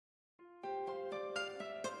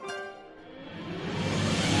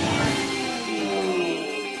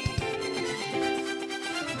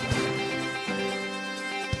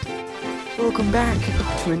Welcome back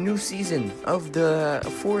to a new season of the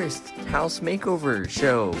Forest House Makeover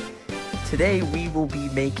show. Today we will be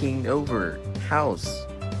making over house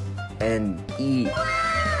and eat.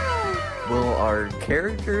 Will our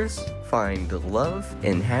characters find love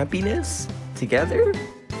and happiness together?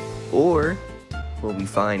 Or will we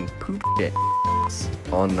find poop shit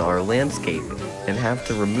on our landscape and have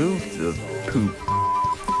to remove the poop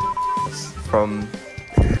from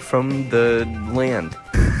the land?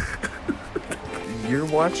 You're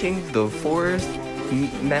watching the Forest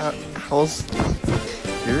House.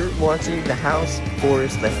 You're watching the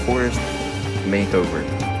Forest Makeover.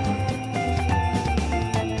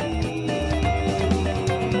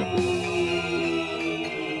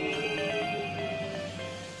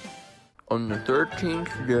 On the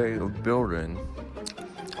 13th day of building,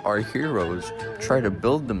 our heroes try to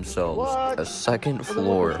build themselves a second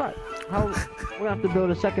floor. How we have to build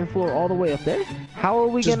a second floor all the way up there? How are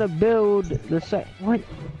we gonna build the what?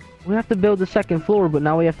 We have to build the second floor, but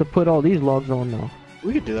now we have to put all these logs on now.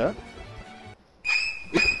 We could do that.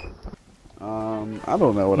 I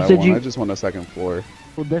don't know what I want. I just want a second floor.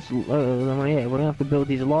 Well, yeah, we're gonna have to build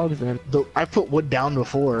these logs then. I put wood down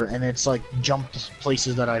before, and it's like jumped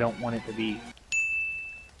places that I don't want it to be.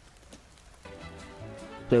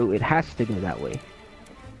 So it has to go that way.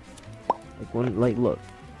 Look,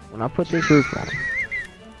 when I put this roof on,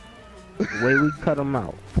 the way we cut them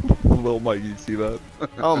out. Little Mike, you see that?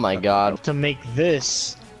 Oh my god. To make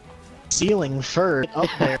this ceiling first up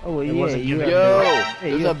there. Oh well, yeah,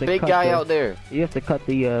 there's a big guy out there. You have to cut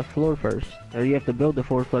the floor first, or you have to build the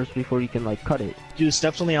floor first before you can like cut it. Do the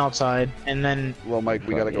steps on the outside, and then. Little Mike,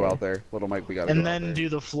 we gotta go out there. Little Mike, we gotta. And then do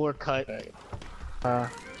the floor cut. I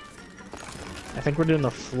think we're doing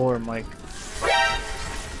the floor, Mike.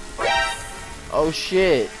 Oh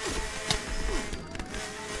shit.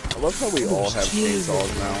 I love how we all have chainsaws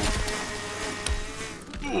now.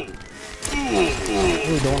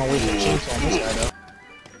 Ooh, don't want to waste a chainsaw on this guy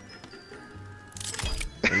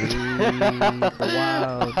though.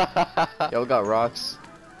 Wow. Y'all got rocks.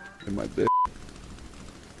 In my dick.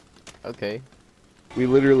 Okay. We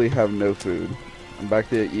literally have no food. I'm back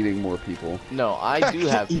to eating more people. No, I do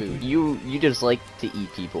have food. You just like to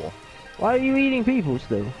eat people. Why are you eating people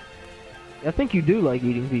still? I think you do like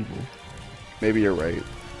eating people. Maybe you're right.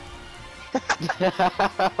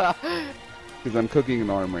 Because I'm cooking an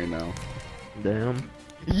arm right now. Damn.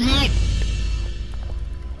 Yeet!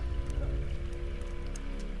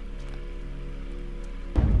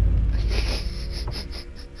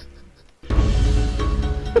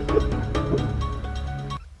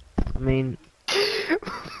 I mean...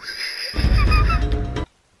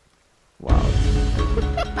 Wow.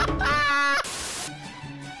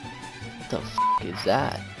 What the f is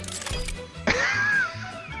that?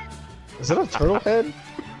 Is that a turtle head?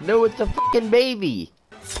 No, it's a fucking baby!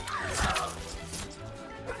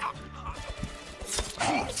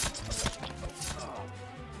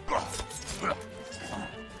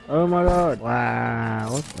 Oh my god.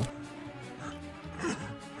 Wow, what the...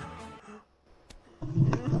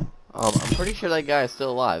 I'm pretty sure that guy is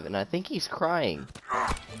still alive, and I think he's crying.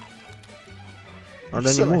 Not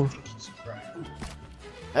anymore.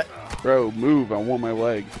 Bro, move, I want my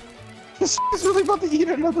leg. This is really about to eat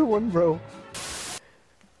another one, bro.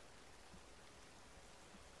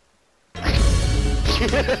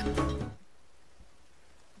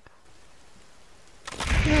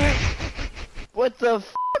 What the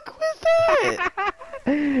fuck was that?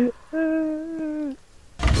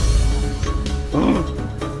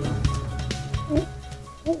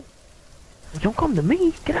 Don't come to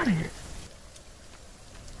me. Get out of here.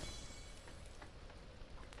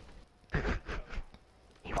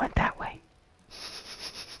 He went that way.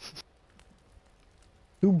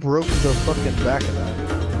 Who broke the fucking back of that?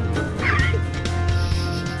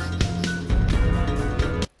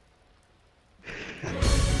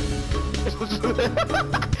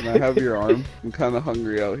 Can I have your arm? I'm kind of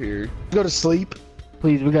hungry out here. Go to sleep.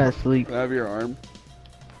 Please, we gotta sleep. Can I have your arm?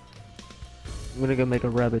 I'm gonna go make a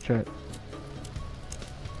rabbit trap.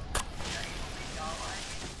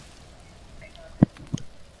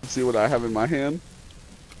 See what I have in my hand?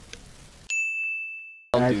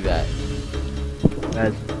 Don't do that.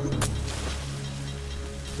 Guys.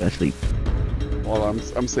 Gotta sleep. Well,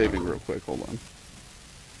 I'm saving real quick. Hold on.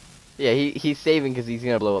 Yeah, he's saving because he's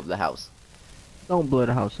gonna blow up the house. Don't blow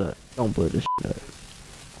the house up. Don't blow this shit up.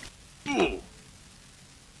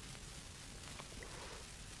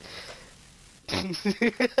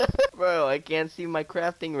 Bro, I can't see my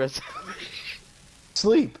crafting recipe.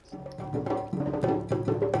 Sleep.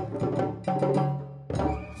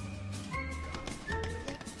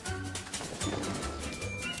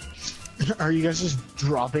 Are you guys just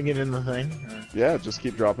dropping it in the thing? Or... Yeah, just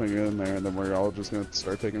keep dropping it in there, and then we're all just gonna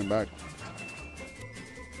start taking it back.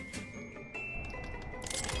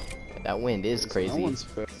 That wind is crazy. No one's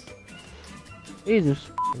fit. Jesus,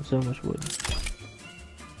 so much wood.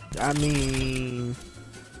 I mean,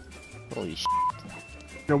 Holy sh!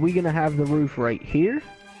 are we gonna have the roof right here?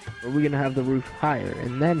 Or are we gonna have the roof higher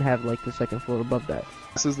and then have like the second floor above that?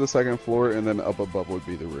 This is the second floor, and then up above would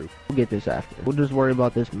be the roof. We'll get this after. We'll just worry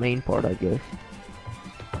about this main part, I guess.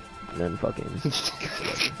 And then fucking...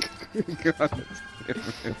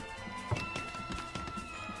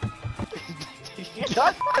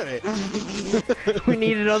 God damn it. We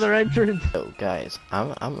need another entrance. Oh, guys,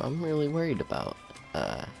 I'm really worried about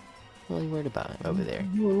him over there.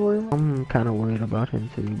 I'm kind of worried about him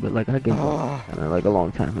too, but like I gave up kinda, like a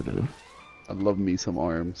long time ago. I'd love me some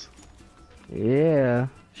arms. Yeah,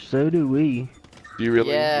 so do we. Do you really?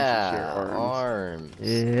 We should Yeah, share arms.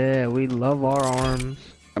 Yeah, we love our arms.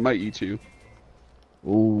 I might eat you.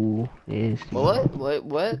 Ooh, yes. What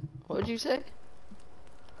would you say?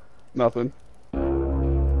 Nothing.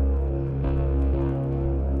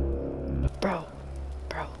 Bro.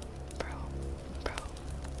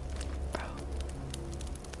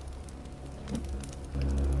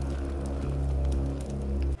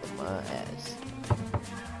 My ass.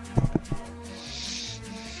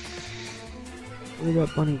 Where'd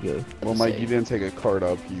that bunny go? Well, Mike, you didn't take a card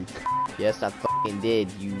up. You. Yes, I fucking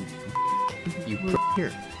did. You Here.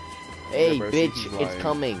 Hey, Yeah, bro, bitch, she's it's lying.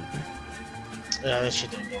 coming. This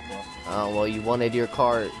shit didn't go well. Oh, well, you wanted your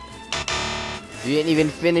cart. You didn't even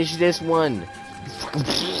finish this one.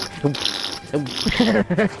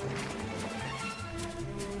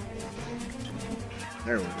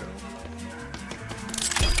 There we go.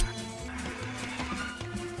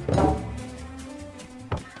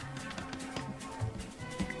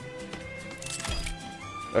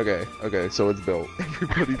 Okay, so it's built.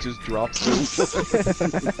 Everybody just drops it.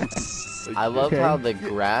 I love Okay. how the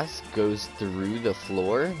grass goes through the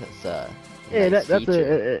floor. That's Yeah, nice that's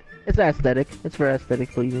feature. it's aesthetic. It's for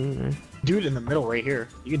aesthetic pleasing. You know. Do it in the middle right here.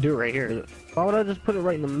 You can do it right here. Why would I just put it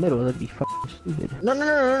right in the middle? That'd be fucking stupid. No,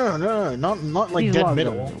 not like These dead logs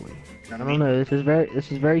middle. are in the way. You know I what I don't mean? know.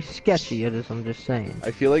 This is very sketchy. I'm just saying.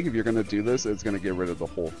 I feel like if you're gonna do this, it's gonna get rid of the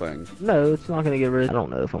whole thing. No, it's not gonna get rid of. I don't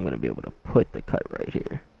know if I'm gonna be able to put the cut right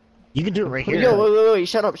here. You can do it right here. Yo, wait,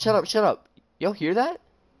 shut up. Y'all hear that?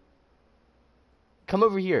 Come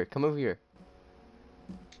over here.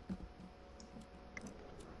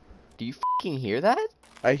 Do you fucking hear that?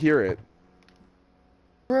 I hear it.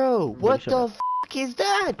 Bro, what shut the up. fuck is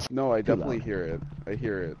that? No, I Too definitely loud. hear it. I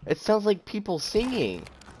hear it. It sounds like people singing.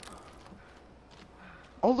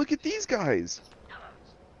 Oh, look at these guys.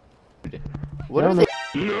 What I are don't they?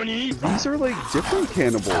 These are like different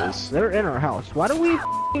cannibals. They're in our house. Why do we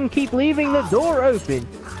f***ing keep leaving the door open?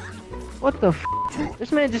 What the f***?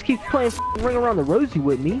 This man just keeps playing f***ing Ring Around the Rosie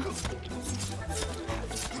with me.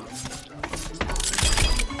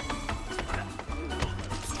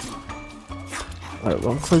 Alright,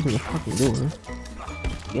 well, I'm closing the fucking door.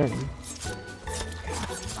 Again.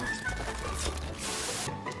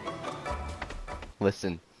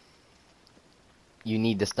 Listen. You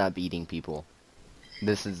need to stop eating people.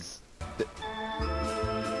 This is...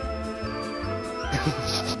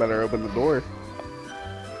 Better open the door.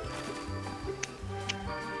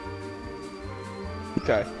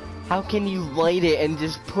 Okay. How can you light it and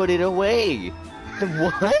just put it away?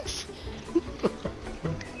 What?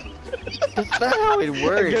 That's not how it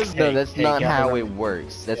works. No, that's Hey, not how gather it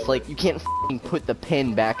works. That's like, you can't f***ing put the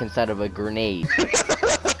pin back inside of a grenade.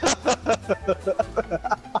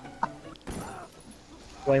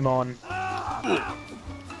 Flame on.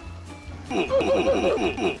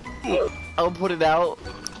 I'll put it out.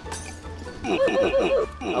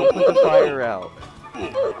 I'll put the fire out.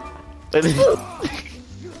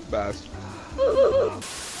 Fast.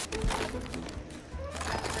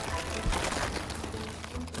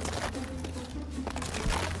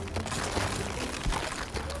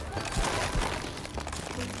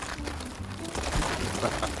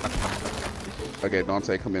 Okay,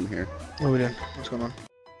 Dante, come in here. What are we doing? What's going on?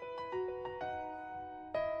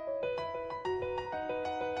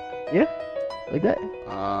 Yeah? Like that?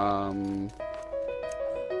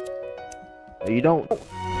 No, you don't.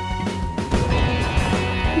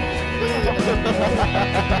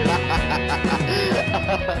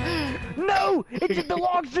 No! It's just the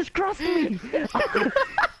logs just crossed me!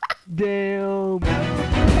 Damn.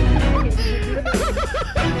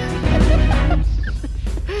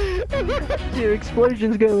 Dude,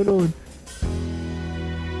 explosions going on.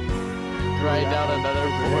 Grind down another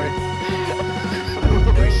board.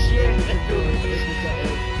 Oh shit!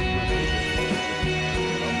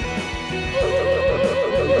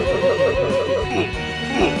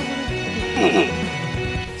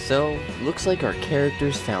 looks like our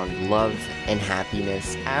characters found love and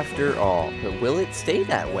happiness after all, but will it stay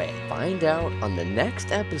that way? Find out on the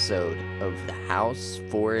next episode of the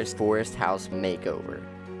Forest House Makeover.